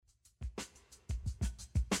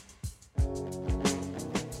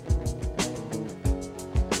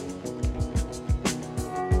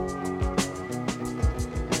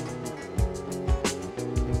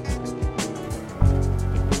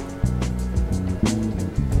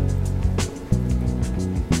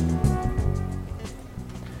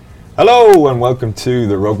Hello and welcome to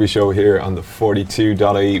the Rugby Show here on the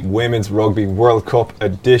 42.ie Women's Rugby World Cup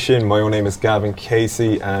edition. My own name is Gavin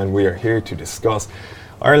Casey and we are here to discuss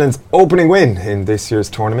Ireland's opening win in this year's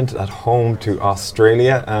tournament at home to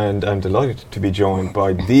Australia, and I'm delighted to be joined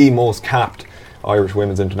by the most capped Irish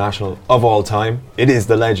women's international of all time. It is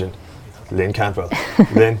the legend, Lynn Cantwell.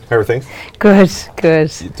 Lynn, how are things? Good.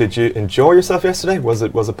 Did you enjoy yourself yesterday? Was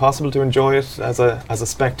it possible to enjoy it as a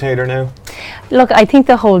spectator now? Look, I think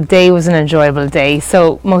the whole day was an enjoyable day.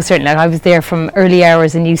 So most certainly, I was there from early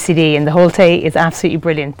hours in UCD, and the whole day is absolutely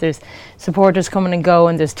brilliant. There's supporters coming and go,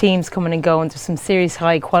 and there's teams coming and go, and there's some serious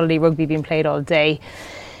high quality rugby being played all day.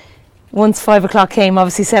 Once 5 o'clock came,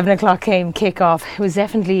 obviously 7 o'clock came kick-off. It was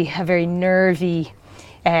definitely a very nervy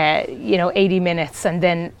 80 minutes and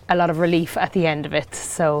then a lot of relief at the end of it.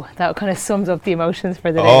 So that kind of sums up the emotions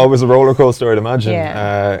for the day. Oh, it was a roller coaster, I'd imagine.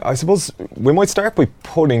 Yeah. I suppose we might start by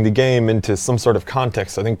putting the game into some sort of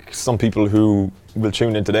context. I think some people who will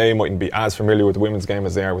tune in today mightn't be as familiar with the women's game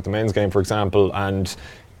as they are with the men's game, for example, and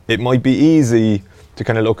it might be easy to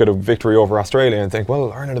kind of look at a victory over Australia and think,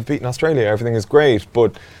 well, Ireland have beaten Australia, everything is great,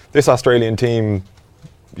 but this Australian team,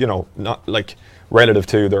 not like relative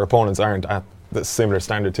to their opponents, aren't at the similar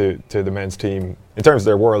standard to the men's team in terms of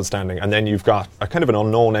their world standing. And then you've got a kind of an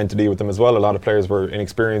unknown entity with them as well. A lot of players were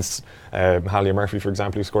inexperienced. Halia Murphy, for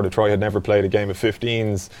example, who scored a try, had never played a game of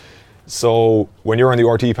 15s. So when you were on the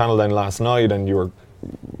RT panel then last night and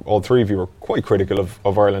all three of you were quite critical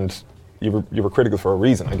of Ireland, you were critical for a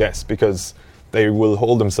reason, I guess, because they will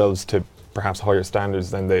hold themselves to perhaps higher standards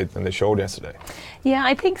than they showed yesterday. Yeah,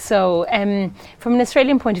 I think so. From an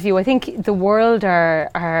Australian point of view, I think the world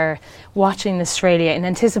are watching Australia in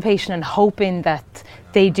anticipation and hoping that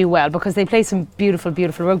they do well, because they play some beautiful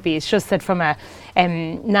rugby. It's just that from a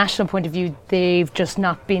national point of view, they've just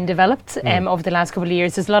not been developed over the last couple of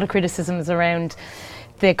years. There's a lot of criticisms around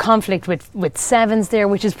the conflict with sevens there,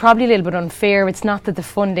 which is probably a little bit unfair. It's not that the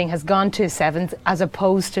funding has gone to sevens as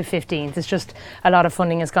opposed to 15s. It's just a lot of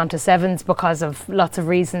funding has gone to sevens because of lots of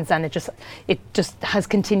reasons, and it just has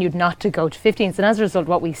continued not to go to 15s. And as a result,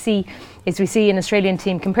 what we see an Australian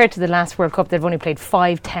team, compared to the last World Cup, they've only played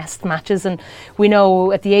 5 test matches, and we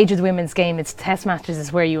know at the age of the women's game, it's test matches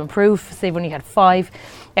is where you improve. So they've only had 5.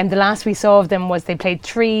 And the last we saw of them was they played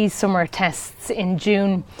 3 summer tests in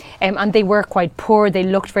June, and they were quite poor.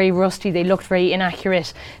 They looked very rusty, they looked very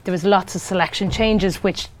inaccurate. There was lots of selection changes,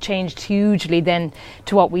 which changed hugely then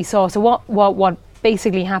to what we saw. So what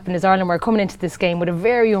basically happened is Ireland were coming into this game with a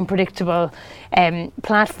very unpredictable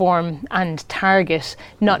platform and target,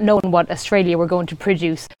 not knowing what Australia were going to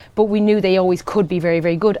produce, but we knew they always could be very,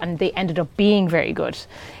 very good, and they ended up being very good.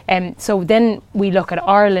 So then we look at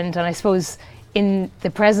Ireland, and I suppose in the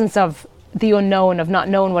presence of the unknown, of not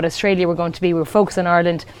knowing what Australia were going to be, we were focused on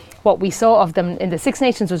Ireland. What we saw of them in the Six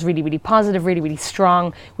Nations was really, really positive, really, really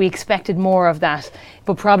strong. We expected more of that.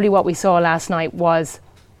 But probably what we saw last night was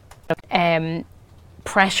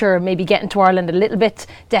pressure, maybe getting to Ireland a little bit,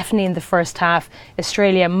 definitely in the first half.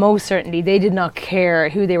 Australia, most certainly, they did not care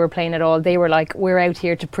who they were playing at all. They were like, we're out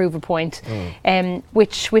here to prove a point,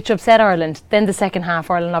 which upset Ireland. Then the second half,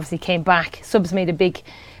 Ireland obviously came back. Subs made a big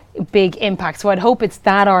impact. So I'd hope it's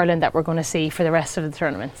that Ireland that we're going to see for the rest of the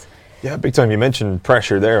tournaments. Yeah, big time. You mentioned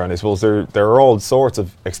pressure there, and I suppose there are all sorts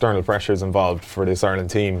of external pressures involved for this Ireland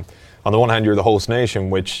team. On the one hand, you're the host nation,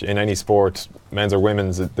 which in any sport, men's or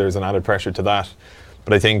women's, there's an added pressure to that.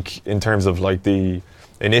 But I think in terms of like the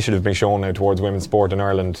initiative being shown now towards women's sport in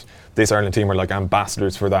Ireland, this Ireland team are like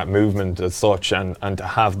ambassadors for that movement as such, and to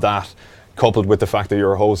have that coupled with the fact that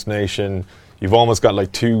you're a host nation, you've almost got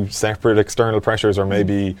like 2 separate external pressures, or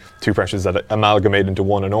maybe 2 pressures that amalgamate into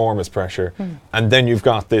one enormous pressure. And then you've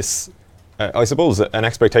got this, I suppose, an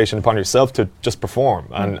expectation upon yourself to just perform.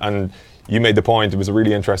 And you made the point, it was a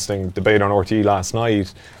really interesting debate on RT last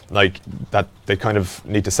night, like that they kind of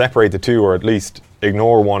need to separate the 2, or at least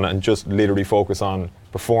ignore one and just literally focus on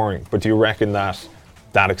performing. But do you reckon that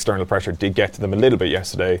external pressure did get to them a little bit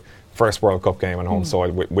yesterday? First World Cup game on home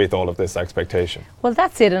soil with all of this expectation. Well,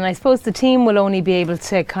 that's it, and I suppose the team will only be able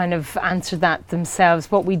to kind of answer that themselves.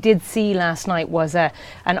 What we did see last night was an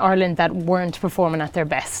Ireland that weren't performing at their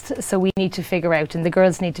best. So we need to figure out, and the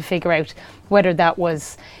girls need to figure out, whether that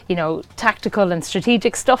was, tactical and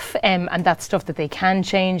strategic stuff, and that's stuff that they can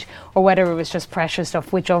change, or whether it was just pressure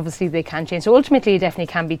stuff, which obviously they can change. So ultimately, it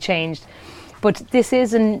definitely can be changed. But this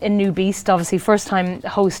is a new beast, obviously, first time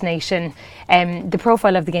host nation. The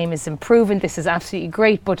profile of the game is improving. This is absolutely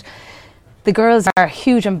great, but the girls are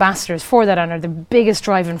huge ambassadors for that honour, the biggest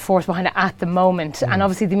driving force behind it at the moment. And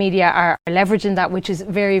obviously the media are leveraging that, which is a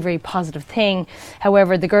very, very positive thing.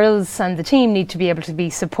 However, the girls and the team need to be able to be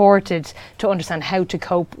supported to understand how to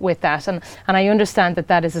cope with that. And I understand that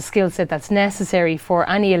that is a skill set that's necessary for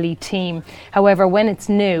any elite team. However, when it's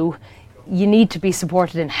new, you need to be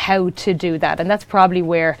supported in how to do that, and that's probably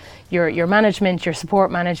where your management, your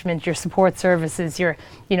support management, your support services, your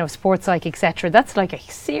sports psych, etc. That's like a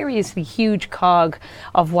seriously huge cog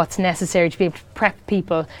of what's necessary to be able to prep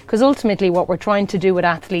people, because ultimately what we're trying to do with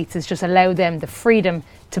athletes is just allow them the freedom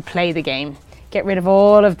to play the game. Get rid of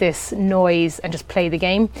all of this noise and just play the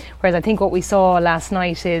game. Whereas I think what we saw last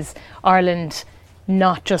night is Ireland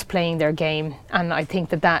not just playing their game, and I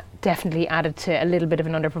think that definitely added to a little bit of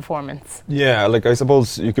an underperformance. Yeah, like I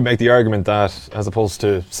suppose you could make the argument that as opposed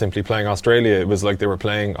to simply playing Australia, it was like they were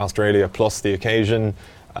playing Australia plus the occasion.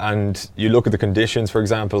 And you look at the conditions, for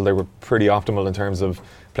example, they were pretty optimal in terms of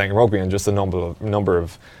playing rugby, and just the number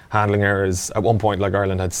of handling errors. At one point, like,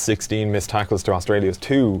 Ireland had 16 missed tackles to Australia's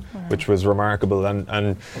 2, which was remarkable.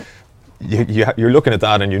 And you're looking at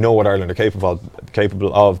that, and you know what Ireland are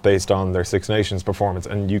capable of based on their Six Nations performance,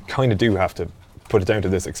 and you kind of do have to put it down to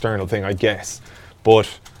this external thing, I guess.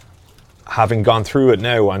 But having gone through it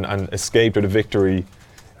now and escaped with a victory,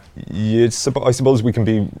 I suppose we can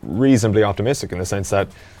be reasonably optimistic in the sense that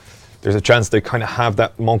there's a chance they kind of have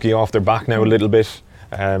that monkey off their back now a little bit.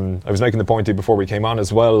 I was making the point to you before we came on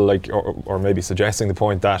as well, like, or maybe suggesting the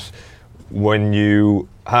point that when you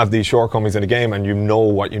have these shortcomings in a game and you know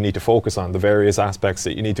what you need to focus on, the various aspects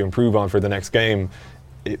that you need to improve on for the next game,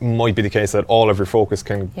 it might be the case that all of your focus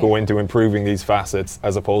can go into improving these facets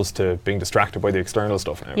as opposed to being distracted by the external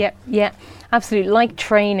stuff now. Yeah, absolutely. Like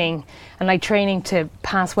training to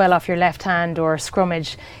pass well off your left hand or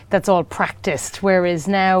scrummage, that's all practiced, whereas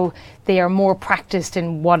now they are more practiced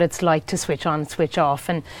in what it's like to switch on, switch off.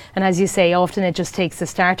 And as you say, often it just takes the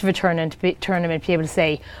start of a tournament to be able to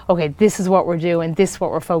say, okay, this is what we're doing, this is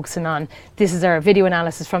what we're focusing on, this is our video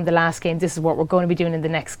analysis from the last game, this is what we're going to be doing in the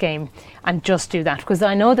next game, and just do that. Because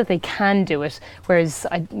I know that they can do it, whereas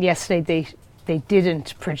yesterday they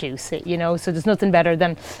didn't produce it, so there's nothing better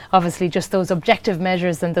than obviously just those objective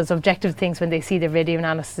measures and those objective things when they see the video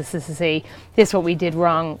analysis to say, this is what we did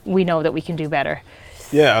wrong, we know that we can do better.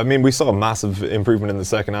 Yeah, I mean, we saw a massive improvement in the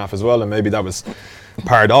second half as well, and maybe that was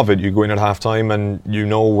part of it. You go in at half time and you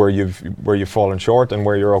know where you've fallen short and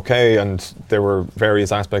where you're okay, and there were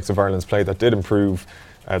various aspects of Ireland's play that did improve.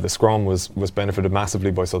 The scrum was benefited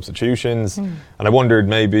massively by substitutions, and I wondered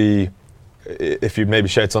maybe if you'd maybe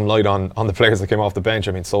shed some light on the players that came off the bench.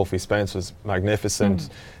 I mean, Sophie Spence was magnificent,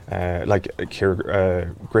 like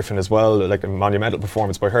Ciara Griffin as well, like a monumental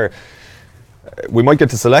performance by her. We might get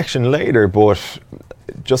to selection later, but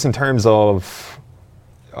just in terms of,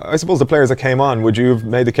 I suppose, the players that came on, would you have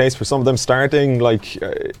made the case for some of them starting? Like,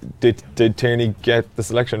 did Tierney get the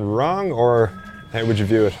selection wrong, or how would you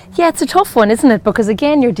view it? Yeah, it's a tough one, isn't it? Because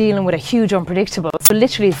again, you're dealing with a huge unpredictable. So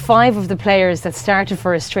literally 5 of the players that started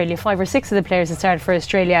for Australia, 5 or 6 of the players that started for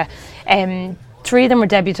Australia, 3 of them were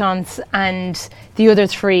debutants, and the other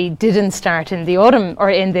 3 didn't start in the autumn or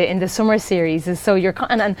in the summer series. So you're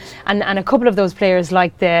and a couple of those players,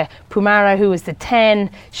 like the Pumara, who was the 10,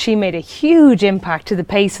 she made a huge impact to the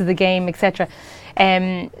pace of the game, etc.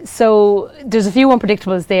 So there's a few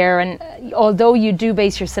unpredictables there, and although you do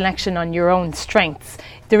base your selection on your own strengths,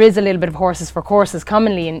 there is a little bit of horses for courses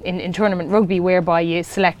commonly in tournament rugby, whereby you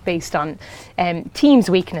select based on teams'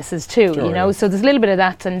 weaknesses too. Sure, Yeah. So there's a little bit of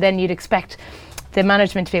that, and then you'd expect the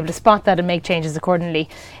management to be able to spot that and make changes accordingly.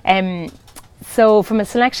 So from a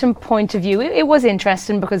selection point of view, it was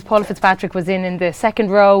interesting because Paula Fitzpatrick was in the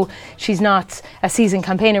second row. She's not a seasoned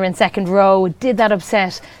campaigner in second row. Did that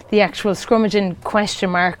upset the actual scrummaging ?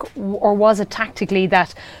 Or was it tactically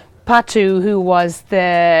that Patu, who was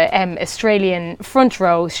the Australian front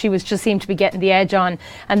row, she was just seemed to be getting the edge on,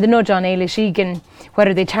 and the nudge on Eilish Egan,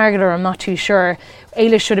 whether they targeted her, I'm not too sure.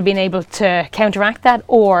 Eilish should have been able to counteract that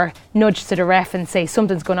or nudge to the ref and say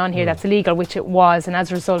something's going on here that's illegal, which it was, and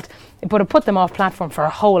as a result it put them off platform for a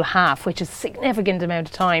whole half, which is a significant amount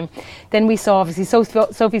of time. Then we saw obviously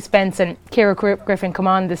Sophie Spence and Ciara Griffin come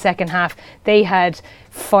on the second half. They had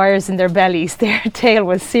fires in their bellies. Their tail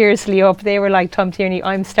was seriously up. They were like, Tom Tierney,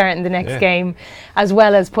 I'm starting the next game, as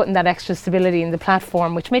well as putting that extra stability in the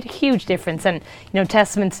platform, which made a huge difference. And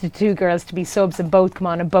testament to the 2 girls to be subs and both come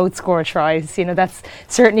on and both score tries. That's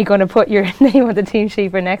certainly going to put your name on the team sheet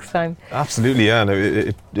for next time. Absolutely, yeah. No,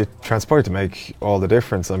 it transpired to make all the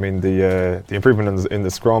difference. I mean, the improvement in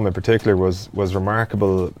the scrum in particular was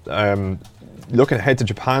remarkable. Looking ahead to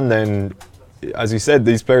Japan then, as you said,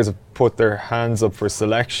 these players have put their hands up for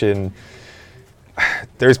selection.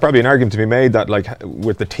 there's probably an argument to be made that, like,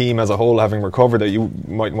 with the team as a whole having recovered, that you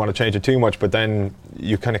mightn't want to change it too much, but then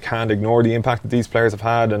you kind of can't ignore the impact that these players have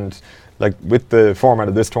had. And like with the format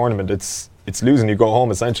of this tournament, it's losing, you go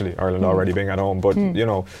home essentially, Ireland already being at home, but you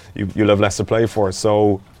know, you'll have less to play for.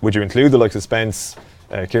 So would you include the likes of Spence,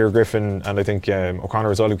 Ciara Griffin, and I think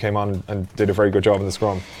O'Connor as well, who came on and did a very good job in the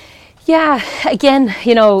scrum? Yeah, again,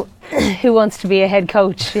 you know, who wants to be a head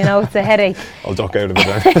coach? You know, it's a headache. I'll duck out of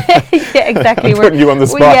it then. Yeah, exactly. I'm putting you on the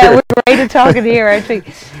spot. Yeah, we're ready to talk it here, aren't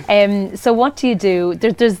we? So what do you do?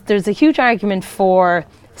 There's a huge argument for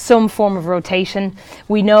some form of rotation.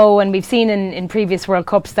 We know, and we've seen in previous World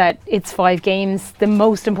Cups, that it's 5 games. The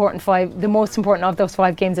most important of those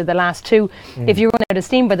 5 games are the last 2. If you run out of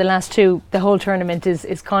steam by the last 2, the whole tournament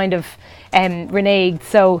is kind of reneged.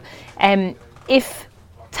 So if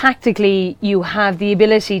tactically you have the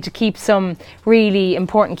ability to keep some really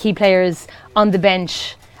important key players on the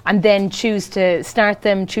bench and then choose to start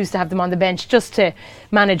them, choose to have them on the bench just to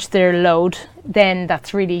manage their load, then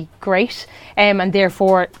that's really great. And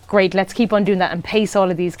therefore, great, let's keep on doing that and pace all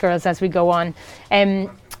of these girls as we go on.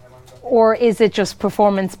 Or is it just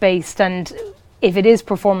performance-based? And if it is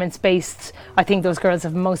performance-based, I think those girls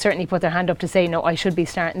have most certainly put their hand up to say, no, I should be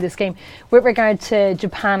starting this game. With regard to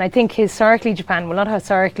Japan, I think historically Japan, well, not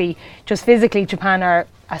historically, just physically Japan are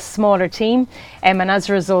a smaller team, and as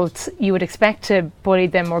a result you would expect to bully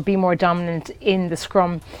them or be more dominant in the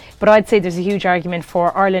scrum. But I'd say there's a huge argument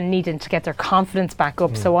for Ireland needing to get their confidence back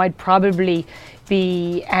up. So I'd probably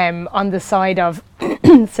be on the side of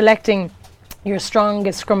selecting your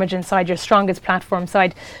strongest scrummaging side, your strongest platform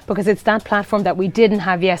side, because it's that platform that we didn't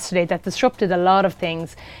have yesterday that disrupted a lot of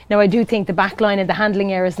things. Now, I do think the back line and the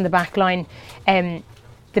handling errors in the back line,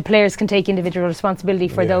 the players can take individual responsibility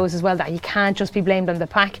for those as well, that you can't just be blamed on the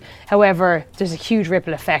pack. However, there's a huge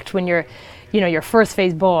ripple effect when you're, you know, your first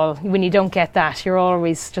phase ball, when you don't get that, you're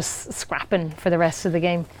always just scrapping for the rest of the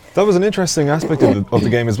game. That was an interesting aspect of the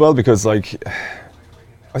game as well, because, like,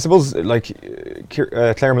 I suppose, like,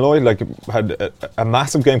 Claire Malloy, like, had a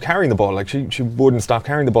massive game carrying the ball. Like, she wouldn't stop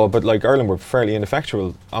carrying the ball, but, like, Ireland were fairly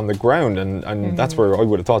ineffectual on the ground, and that's where I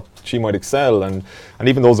would have thought she might excel. And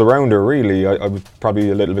even those around her, really, I was probably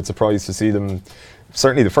a little bit surprised to see them,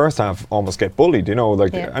 certainly the first half, almost get bullied, you know.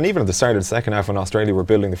 Like, and even at the start of the second half, when Australia were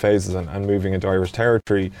building the phases and moving into Irish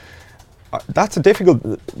territory, that's a difficult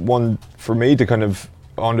one for me to kind of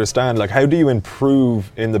understand. Like, how do you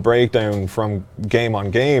improve in the breakdown from game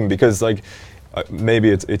on game? Because, like, maybe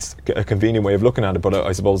it's a convenient way of looking at it, but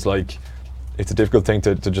I suppose, like, it's a difficult thing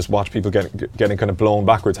to just watch people getting kind of blown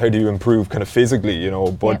backwards. How do you improve kind of physically, you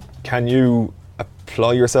know? But can you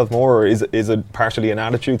apply yourself more, or is it partially an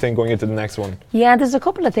attitude thing going into the next one? Yeah, there's a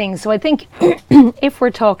couple of things. So I think if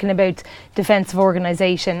we're talking about defensive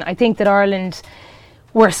organisation, I think that Ireland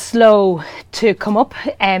were slow to come up.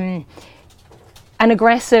 An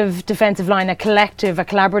aggressive defensive line, a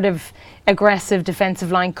collaborative, aggressive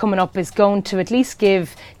defensive line coming up is going to at least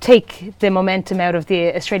take the momentum out of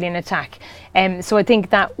the Australian attack. So I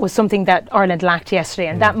think that was something that Ireland lacked yesterday,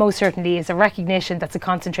 and that most certainly is a recognition, that's a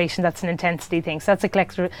concentration, that's an intensity thing. So that's a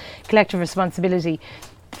collective responsibility.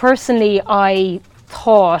 Personally, I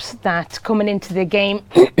thought that coming into the game,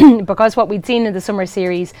 because what we'd seen in the summer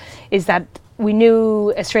series is that we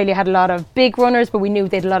knew Australia had a lot of big runners, but we knew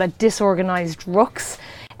they had a lot of disorganised rucks.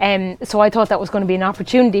 So I thought that was going to be an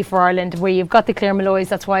opportunity for Ireland, where you've got the Claire Malloys.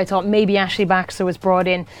 That's why I thought maybe Ashleigh Baxter was brought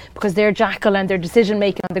in, because their jackal and their decision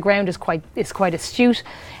making on the ground is quite astute.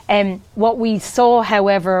 What we saw,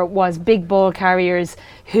 however, was big ball carriers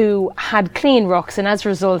who had clean rucks, and as a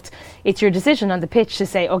result, it's your decision on the pitch to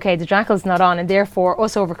say, okay, the jackal's not on, and therefore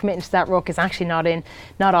us overcommitting to that ruck is actually not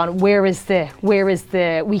on. Where is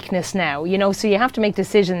the weakness now? You know, so you have to make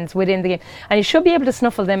decisions within the game, and you should be able to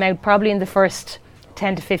snuffle them out probably in the first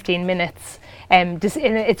 10 to 15 minutes.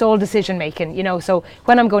 It's all decision making, you know. So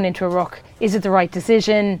when I'm going into a ruck, is it the right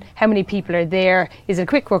decision? How many people are there? Is it a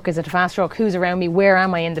quick ruck? Is it a fast ruck? Who's around me? Where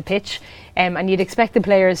am I in the pitch? And you'd expect the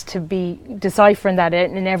players to be deciphering that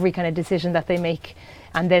in every kind of decision that they make,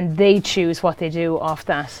 and then they choose what they do off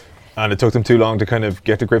that. And it took them too long to kind of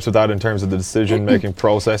get to grips with that in terms of the decision-making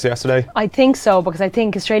process yesterday? I think so, because I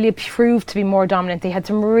think Australia proved to be more dominant. They had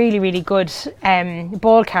some really, really good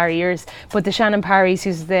ball carriers, but the Shannon Parrys,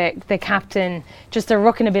 who's the captain, just their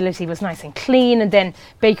rucking ability was nice and clean, and then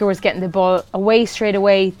Baker was getting the ball away straight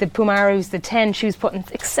away. The Pumarus, the 10, she was putting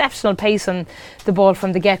exceptional pace on the ball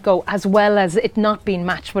from the get-go, as well as it not being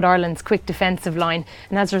matched with Ireland's quick defensive line,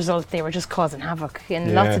 and as a result they were just causing havoc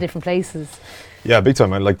in lots of different places. Yeah, big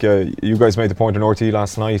time. And like you guys made the point in RT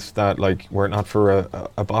last night that, like, were it not for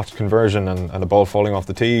a botched conversion and a ball falling off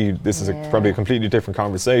the tee, this is probably a completely different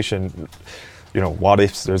conversation. what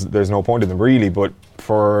ifs. There's no point in them really. But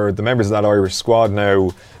for the members of that Irish squad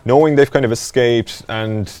now, knowing they've kind of escaped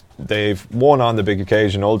and they've won on the big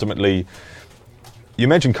occasion ultimately. You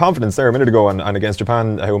mentioned confidence there a minute ago, and against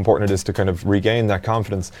Japan, how important it is to kind of regain that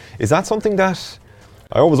confidence. Is that something that,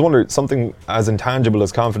 I always wonder, something as intangible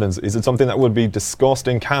as confidence, is it something that would be discussed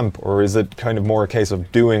in camp, or is it kind of more a case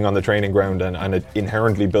of doing on the training ground and it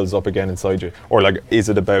inherently builds up again inside you? Or is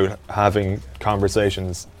it about having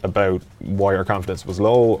conversations about why your confidence was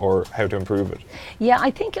low or how to improve it? Yeah, I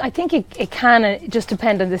think it can just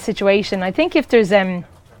depend on the situation. I think if there's a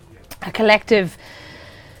collective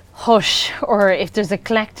hush, or if there's a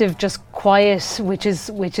collective just quiet which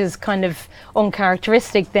is kind of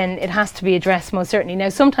uncharacteristic, then it has to be addressed most certainly. Now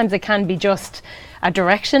sometimes it can be just a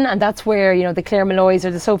direction, and that's where the Claire Malloys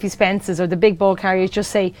or the Sophie Spences or the big ball carriers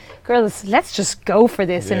just say, girls, let's just go for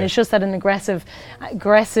this. And it's just at an aggressive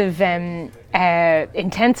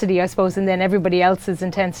intensity, I suppose, and then everybody else's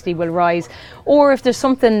intensity will rise. Or if there's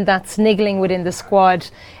something that's niggling within the squad,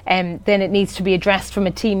 then it needs to be addressed from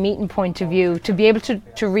a team meeting point of view to be able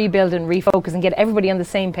to rebuild and refocus and get everybody on the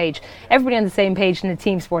same page. Everybody on the same page in a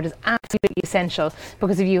team sport is absolutely essential,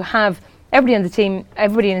 because if you have everybody on the team,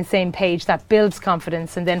 everybody on the same page, that builds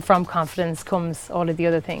confidence, and then from confidence comes all of the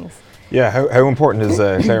other things. Yeah, how important is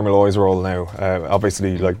Claire Malloy's role now?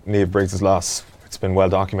 Obviously, Niamh Briggs' loss, it's been well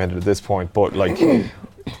documented at this point, but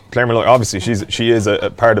Claire Malloy, obviously she is a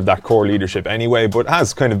part of that core leadership anyway, but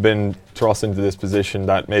has kind of been thrust into this position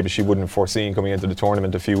that maybe she wouldn't have foreseen coming into the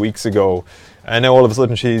tournament a few weeks ago, and now all of a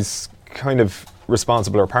sudden she's kind of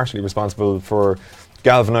responsible, or partially responsible, for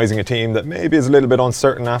galvanising a team that maybe is a little bit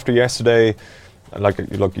uncertain after yesterday. Look,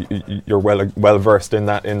 you're well versed in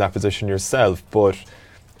that position yourself, but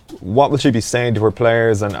what will she be saying to her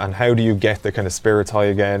players, and how do you get the kind of spirits high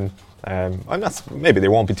again? And maybe they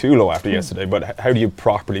won't be too low after yesterday, but how do you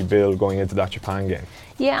properly build going into that Japan game?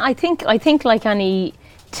 Yeah, I think like any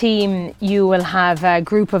team, you will have a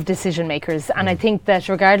group of decision makers, and I think that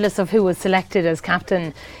regardless of who was selected as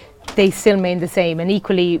captain, they still remain the same. And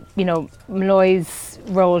equally, Malloy's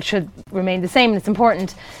role should remain the same, and it's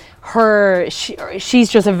important. She's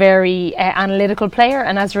just a very analytical player,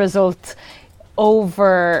 and as a result,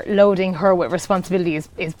 overloading her with responsibility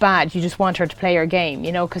is bad. You just want her to play her game,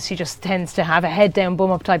 because she just tends to have a head down, bum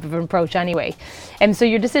up type of an approach anyway. So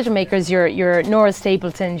your decision makers, your Nora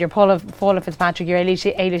Stapleton, your Paula Fitzpatrick, your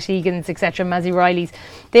Eilish Egan's, etc., Mazzy Riley's,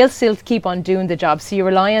 they'll still keep on doing the job. So you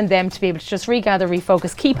rely on them to be able to just regather,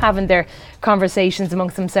 refocus, keep having their conversations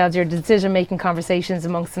amongst themselves, your decision-making conversations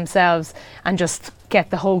amongst themselves, and just get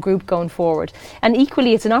the whole group going forward. And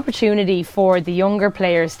equally, it's an opportunity for the younger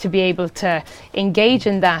players to be able to engage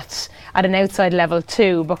in that at an outside level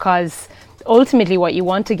too, because ultimately what you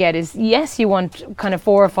want to get is, yes, you want kind of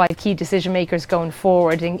 4 or 5 key decision makers going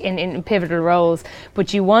forward in pivotal roles,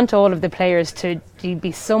 but you want all of the players to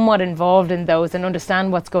be somewhat involved in those and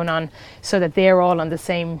understand what's going on, so that they're all on the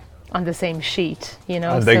same sheet,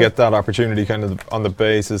 And they get that opportunity kind of on the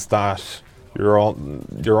basis that you're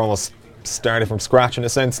almost started from scratch in a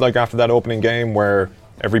sense, like after that opening game where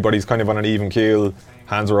everybody's kind of on an even keel,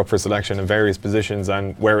 hands are up for selection in various positions,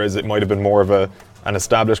 and whereas it might have been more of an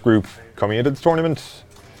established group coming into the tournament,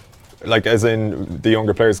 as in the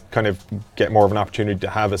younger players kind of get more of an opportunity to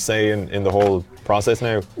have a say in the whole process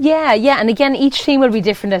now. Yeah, and again, each team will be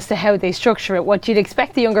different as to how they structure it. What you'd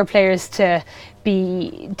expect the younger players to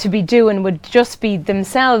be doing would just be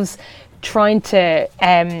themselves trying to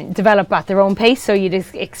develop at their own pace. So you'd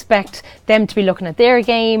expect them to be looking at their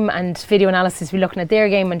game, and video analysis to be looking at their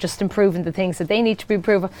game and just improving the things that they need to be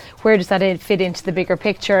improving. Where does that fit into the bigger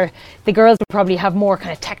picture? The girls will probably have more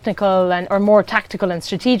kind of technical or more tactical and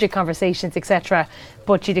strategic conversations, etc.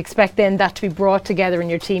 But you'd expect then that to be brought together in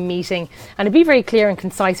your team meeting, and it'd be very clear and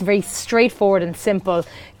concise, very straightforward and simple.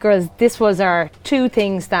 Girls, this was our 2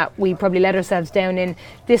 things that we probably let ourselves down in.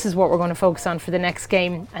 This is what we're going to focus on for the next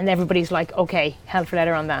game, and everybody's like, okay, hell for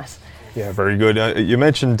leather on that. Yeah, very good. You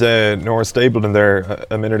mentioned Nora Stapleton there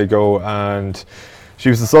a minute ago, and she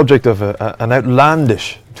was the subject of an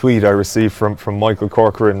outlandish tweet I received from Michael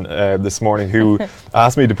Corcoran this morning, who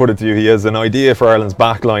asked me to put it to you. He has an idea for Ireland's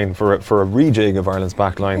backline, for a rejig of Ireland's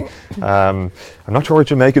backline. I'm not sure what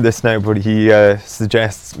you make of this now, but he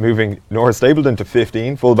suggests moving Nora Stapleton to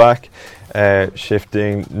 15, fullback,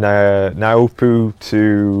 shifting Naupu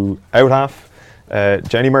to out half,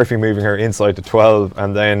 Jenny Murphy moving her inside to 12,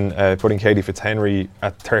 and then putting Katie Fitzhenry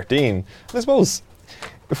at 13. And I suppose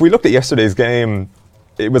if we looked at yesterday's game,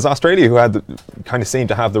 it was Australia who had kind of seemed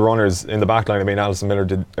to have the runners in the back line. I mean, Alison Miller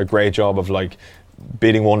did a great job of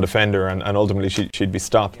beating one defender, and ultimately she'd be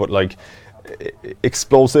stopped. But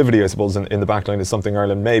explosivity, I suppose, in the back line is something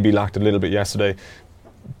Ireland maybe lacked a little bit yesterday.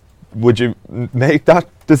 Would you make that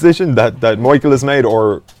decision that Michael has made,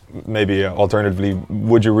 or maybe alternatively,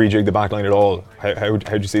 would you rejig the back line at all? How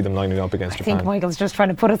do you see them lining up against Japan? I think Michael's just trying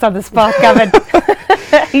to put us on the spot, Gavin.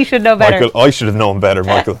 He should know better. Michael, I should have known better,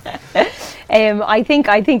 Michael. I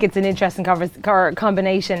think it's an interesting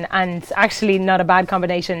combination, and actually not a bad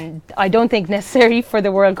combination. I don't think necessary for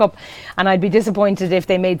the World Cup, and I'd be disappointed if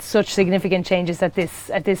they made such significant changes at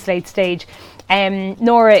this late stage.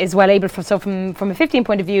 Nora is well able, from a 15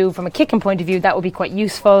 point of view, from a kicking point of view, that would be quite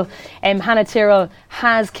useful. Hannah Tyrrell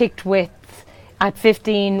has kicked at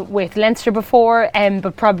 15 with Leinster before,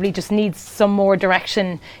 but probably just needs some more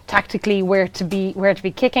direction tactically where to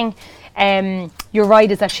be kicking. You're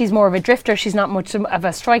right, is that she's more of a drifter. She's not much of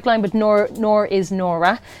a strike line, but nor is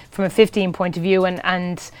Nora from a 15 point of view,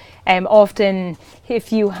 and often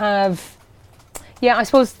if you have. Yeah, I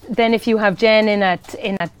suppose then if you have Jen in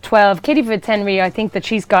at 12, Katie Fitzhenry, I think that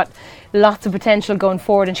she's got lots of potential going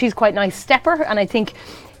forward, and she's quite a nice stepper, and I think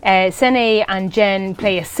Sene and Jen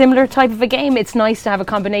play a similar type of a game. It's nice to have a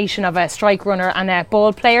combination of a strike runner and a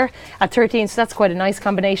ball player at 13, so that's quite a nice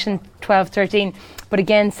combination, 12-13. But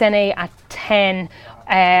again, Sene at 10,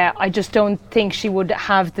 I just don't think she would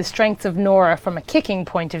have the strengths of Nora from a kicking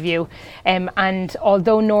point of view. And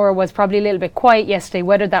although Nora was probably a little bit quiet yesterday,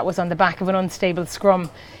 whether that was on the back of an unstable scrum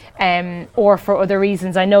or for other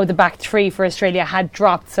reasons, I know the back three for Australia had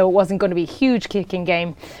dropped, so it wasn't going to be a huge kicking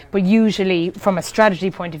game. But usually, from a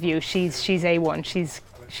strategy point of view, she's A1.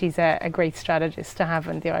 She's a great strategist to have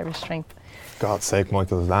in the Irish strength. God's sake,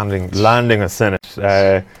 Michael, landing us in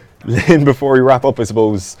it. Lynn, before we wrap up, I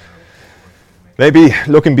suppose, maybe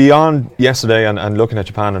looking beyond yesterday and looking at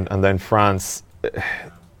Japan and then France,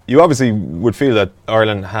 you obviously would feel that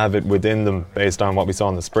Ireland have it within them based on what we saw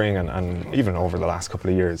in the spring and even over the last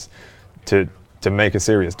couple of years to make a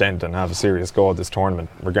serious dent and have a serious go at this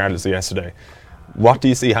tournament, regardless of yesterday. What do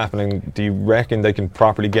you see happening? Do you reckon they can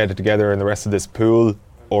properly get it together in the rest of this pool,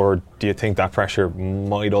 or do you think that pressure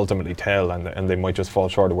might ultimately tell and they might just fall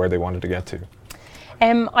short of where they wanted to get to?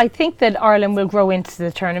 I think that Ireland will grow into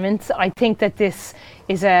the tournament. I think that this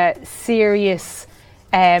is a serious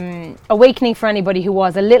awakening for anybody who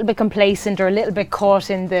was a little bit complacent or a little bit caught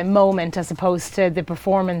in the moment as opposed to the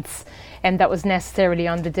performance that was necessarily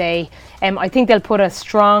on the day. I think they'll put a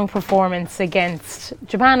strong performance against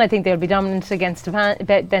Japan. I think they'll be dominant against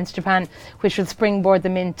Japan, which will springboard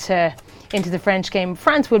them into the French game.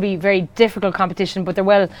 France will be very difficult competition, but they're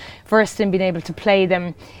well versed in being able to play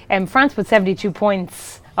them. France put 72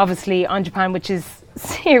 points, obviously, on Japan, which is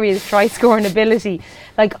serious try scoring ability.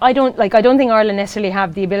 I don't think Ireland necessarily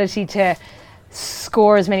have the ability to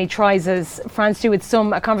score as many tries as France do. It's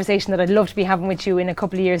a conversation that I'd love to be having with you in a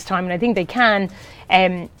couple of years' time, and I think they can,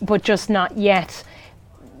 but just not yet.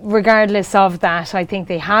 Regardless of that, I think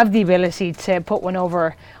they have the ability to put one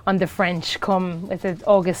over on the French come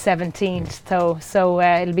August 17th. So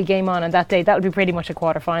it'll be game on that day. That'll be pretty much a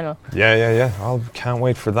quarter-final. Yeah. I can't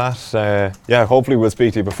wait for that. Hopefully we'll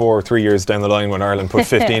speak to you before 3 years down the line when Ireland put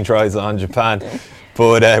 15 tries on Japan.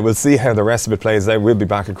 But we'll see how the rest of it plays out. We'll be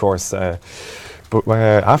back, of course,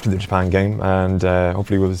 after the Japan game, and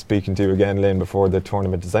hopefully we'll be speaking to you again, Lynn, before the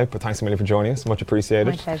tournament is out. But thanks a million for joining us, much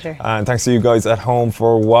appreciated. My pleasure. And thanks to you guys at home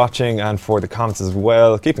for watching and for the comments as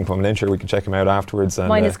well. Keep them coming in, sure we can check them out afterwards. And,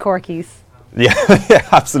 mine is Corky's. Yeah,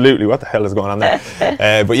 absolutely. What the hell is going on there?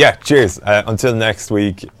 But yeah, cheers. Until next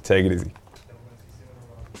week, take it easy.